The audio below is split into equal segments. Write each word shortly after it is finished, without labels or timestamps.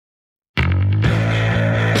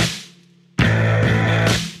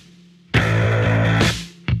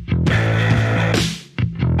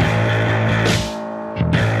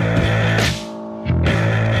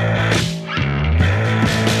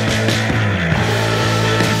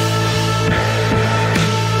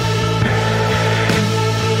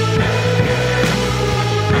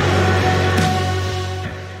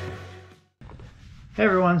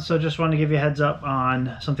so just wanted to give you a heads up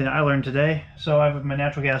on something I learned today. So I have my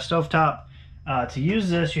natural gas stovetop. To use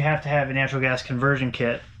this, you have to have a natural gas conversion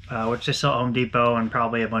kit, which they sell at Home Depot and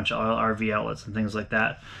probably a bunch of RV outlets and things like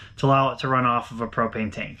that, to allow it to run off of a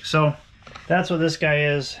propane tank. So that's what this guy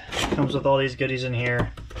is. Comes with all these goodies in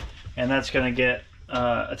here, and that's going to get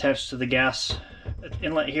attached to the gas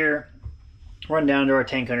inlet here, run down to our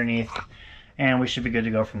tank underneath, and we should be good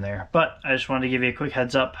to go from there. But I just wanted to give you a quick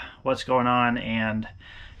heads up what's going on, and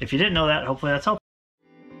if you didn't know that, hopefully that's helpful.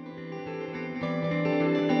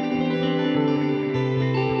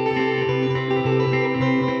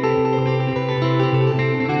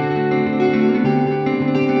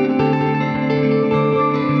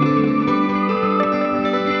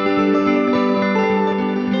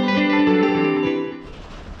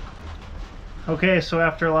 Okay, so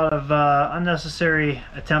after a lot of unnecessary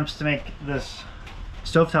attempts to make this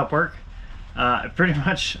stovetop work, pretty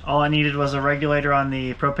much all I needed was a regulator on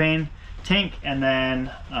the propane tank, and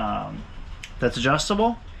then that's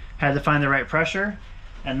adjustable. Had to find the right pressure,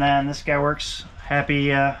 and then this guy works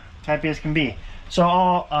happy as can be. So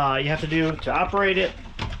all you have to do to operate it,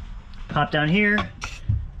 pop down here,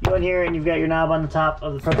 go in here, and you've got your knob on the top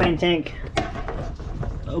of the propane tank.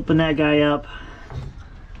 Open that guy up,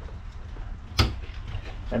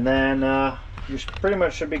 and then you pretty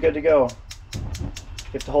much should be good to go.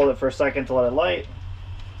 You have to hold it for a second to let it light.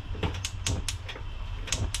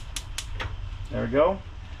 There we go.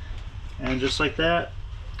 And just like that,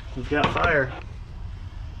 we've got fire.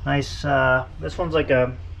 Nice. This one's like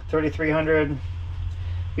a 3300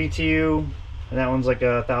 BTU, and that one's like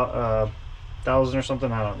a 1000 or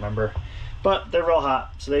something, I don't remember. But they're real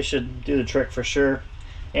hot, so they should do the trick for sure.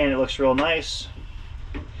 And it looks real nice.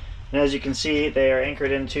 And as you can see, they are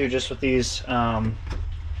anchored into just with these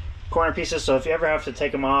corner pieces, so if you ever have to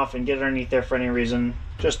take them off and get it underneath there for any reason,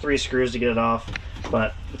 just 3 screws to get it off.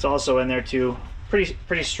 But it's also in there too,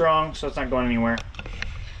 pretty strong, so it's not going anywhere.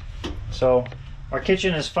 So our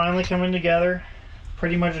kitchen is finally coming together,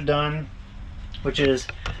 pretty much done, which is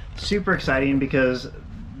super exciting because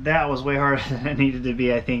that was way harder than it needed to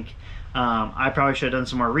be, I think. I probably should have done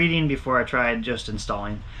some more reading before I tried just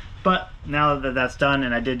installing. But now that that's done,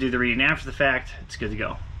 and I did do the reading after the fact, it's good to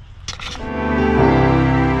go.